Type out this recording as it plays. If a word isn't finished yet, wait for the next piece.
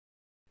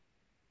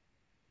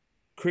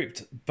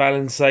Crypt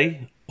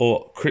Balansae,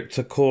 or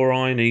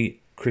Cryptocoryne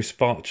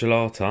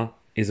Balansae,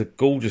 is a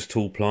gorgeous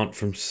tall plant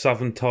from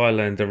southern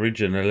Thailand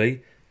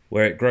originally,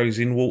 where it grows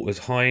in waters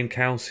high in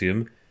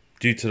calcium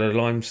due to the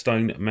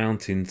limestone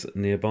mountains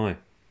nearby.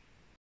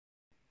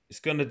 It's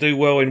going to do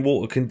well in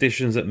water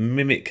conditions that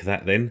mimic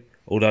that then,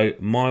 although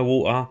my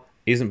water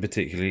isn't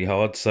particularly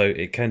hard, so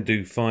it can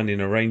do fine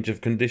in a range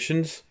of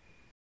conditions.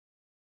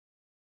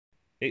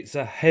 It's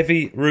a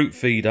heavy root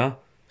feeder,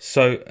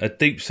 so a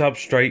deep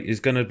substrate is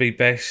going to be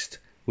best,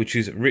 which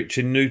is rich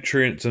in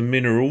nutrients and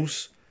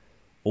minerals,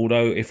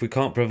 although if we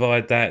can't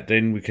provide that,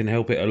 then we can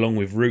help it along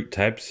with root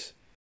tabs.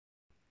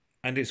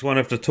 And it's one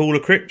of the taller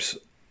crypts.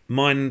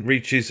 Mine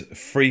reaches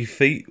 3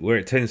 feet where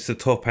it tends to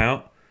top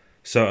out,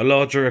 so a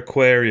larger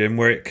aquarium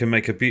where it can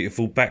make a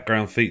beautiful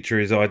background feature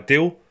is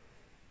ideal,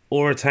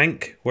 or a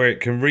tank where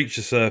it can reach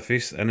the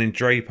surface and then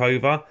drape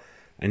over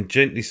and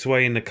gently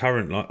sway in the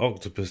current like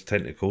octopus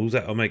tentacles.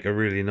 That'll make a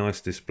really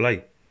nice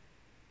display.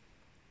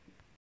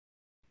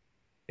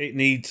 It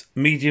needs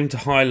medium to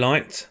high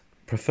light,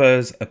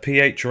 prefers a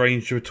pH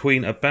range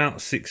between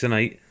about 6 and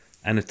 8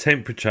 and a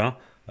temperature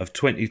of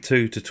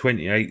 22 to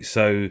 28,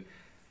 so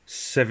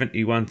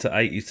 71 to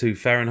 82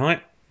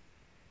 Fahrenheit.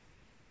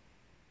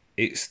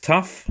 It's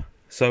tough,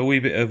 so a wee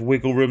bit of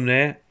wiggle room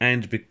there,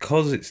 and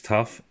because it's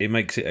tough, it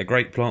makes it a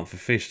great plant for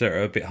fish that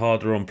are a bit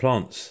harder on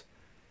plants.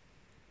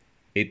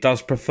 It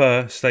does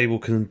prefer stable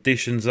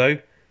conditions though,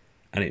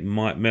 and it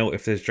might melt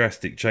if there's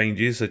drastic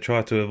changes, so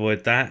try to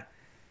avoid that.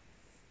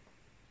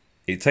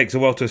 It takes a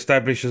while to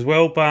establish as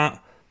well,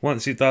 but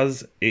once it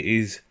does, it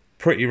is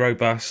pretty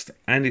robust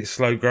and it's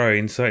slow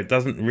growing, so it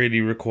doesn't really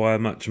require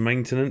much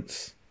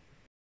maintenance.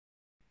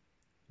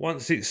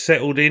 Once it's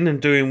settled in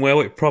and doing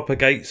well, it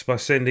propagates by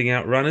sending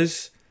out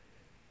runners.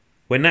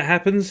 When that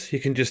happens, you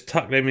can just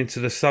tuck them into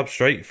the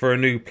substrate for a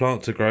new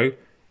plant to grow,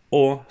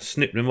 or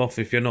snip them off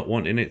if you're not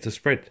wanting it to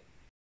spread.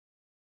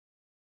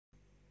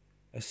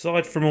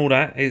 Aside from all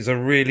that, it's a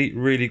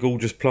really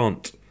gorgeous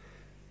plant.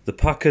 The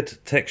puckered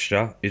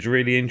texture is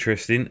really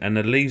interesting, and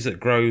the leaves that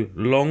grow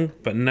long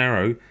but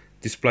narrow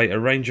display a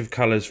range of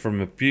colours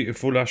from a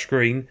beautiful lush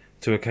green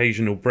to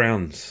occasional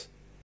browns.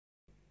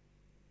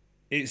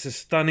 It's a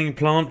stunning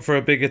plant for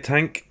a bigger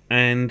tank,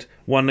 and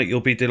one that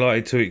you'll be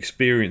delighted to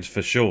experience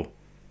for sure.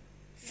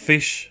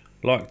 Fish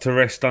like to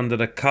rest under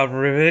the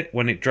cover of it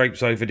when it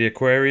drapes over the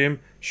aquarium,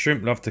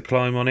 shrimp love to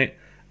climb on it,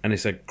 and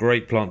it's a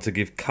great plant to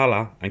give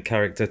colour and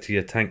character to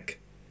your tank.